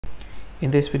In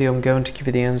this video, I'm going to give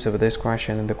you the answer of this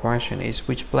question, and the question is,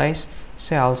 which place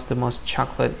sells the most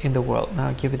chocolate in the world? Now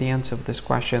I'll give you the answer of this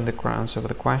question. The answer of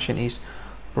the question is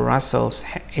Brussels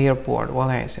Airport. Well,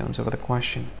 that's the answer of the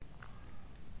question.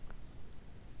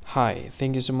 Hi,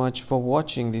 thank you so much for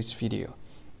watching this video.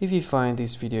 If you find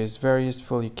this video is very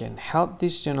useful, you can help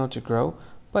this channel to grow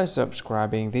by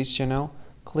subscribing this channel.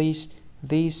 Click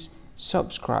this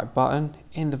subscribe button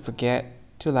and don't forget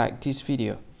to like this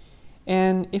video.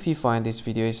 And if you find this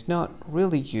video is not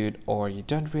really good, or you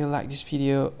don't really like this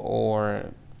video, or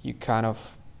you kind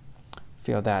of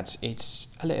feel that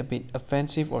it's a little bit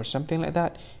offensive or something like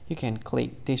that, you can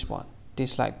click this one,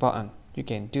 dislike button. You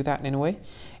can do that anyway.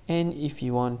 And if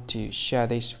you want to share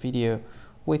this video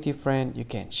with your friend, you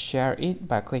can share it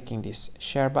by clicking this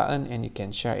share button, and you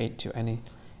can share it to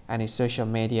any social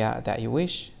media that you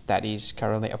wish that is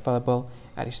currently available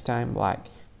at this time, like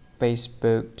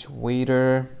Facebook,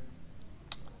 Twitter,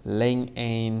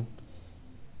 LinkedIn,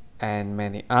 and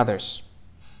many others,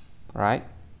 right?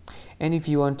 And if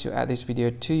you want to add this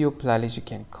video to your playlist, you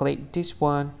can click this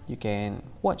one. You can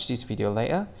watch this video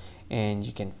later, and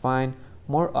you can find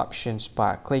more options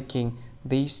by clicking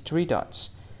these three dots.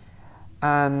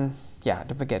 And yeah,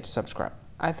 don't forget to subscribe.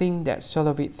 I think that's all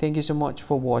of it. Thank you so much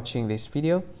for watching this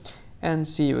video, and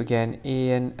see you again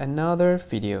in another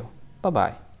video. Bye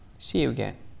bye. See you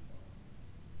again.